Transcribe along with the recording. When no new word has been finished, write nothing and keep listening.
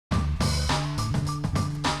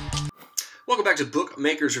Welcome back to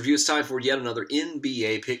Bookmakers Review. It's time for yet another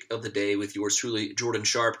NBA pick of the day with yours truly, Jordan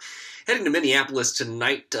Sharp. Heading to Minneapolis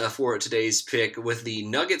tonight for today's pick with the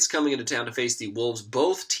Nuggets coming into town to face the Wolves.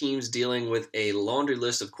 Both teams dealing with a laundry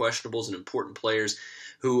list of questionables and important players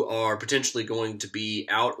who are potentially going to be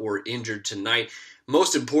out or injured tonight.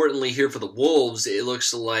 Most importantly here for the Wolves, it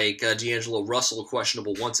looks like D'Angelo Russell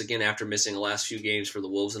questionable once again after missing the last few games for the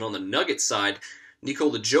Wolves. And on the Nuggets side,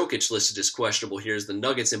 Nikola Jokic listed as questionable here as the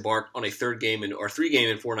Nuggets embark on a three-game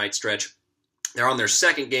and four-night stretch. They're on their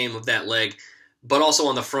second game of that leg, but also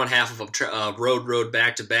on the front half of a road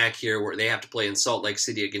back-to-back here where they have to play in Salt Lake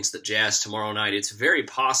City against the Jazz tomorrow night. It's very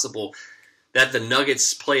possible that the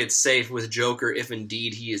Nuggets play it safe with Joker if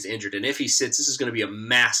indeed he is injured. And if he sits, this is going to be a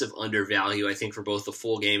massive undervalue, I think, for both the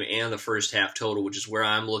full game and the first half total, which is where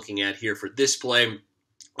I'm looking at here for this play.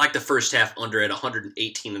 Like the first half under at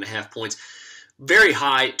 118.5 points. Very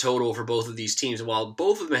high total for both of these teams. And while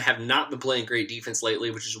both of them have not been playing great defense lately,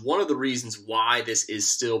 which is one of the reasons why this is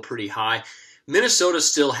still pretty high, Minnesota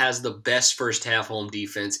still has the best first half home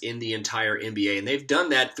defense in the entire NBA. And they've done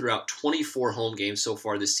that throughout 24 home games so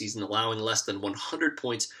far this season, allowing less than 100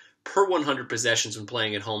 points per 100 possessions when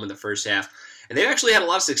playing at home in the first half. And they've actually had a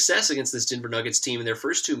lot of success against this Denver Nuggets team in their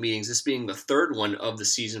first two meetings, this being the third one of the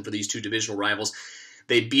season for these two divisional rivals.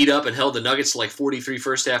 They beat up and held the Nuggets to like 43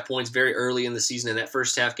 first-half points very early in the season in that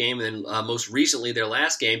first-half game. And then most recently, their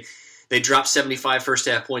last game, they dropped 75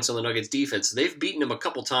 first-half points on the Nuggets' defense. So they've beaten them a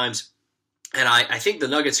couple times. And I think the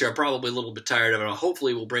Nuggets here are probably a little bit tired of it.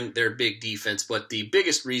 Hopefully, will bring their big defense. But the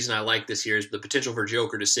biggest reason I like this here is the potential for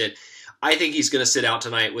Joker to sit. I think he's going to sit out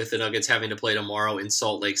tonight with the Nuggets having to play tomorrow in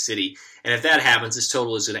Salt Lake City. And if that happens, this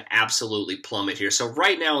total is going to absolutely plummet here. So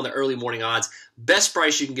right now in the early morning odds, best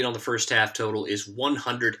price you can get on the first half total is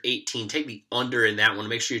 118. Take the under in that one.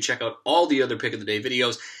 Make sure you check out all the other pick of the day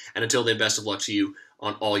videos. And until then, best of luck to you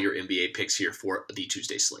on all your NBA picks here for the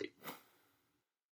Tuesday slate.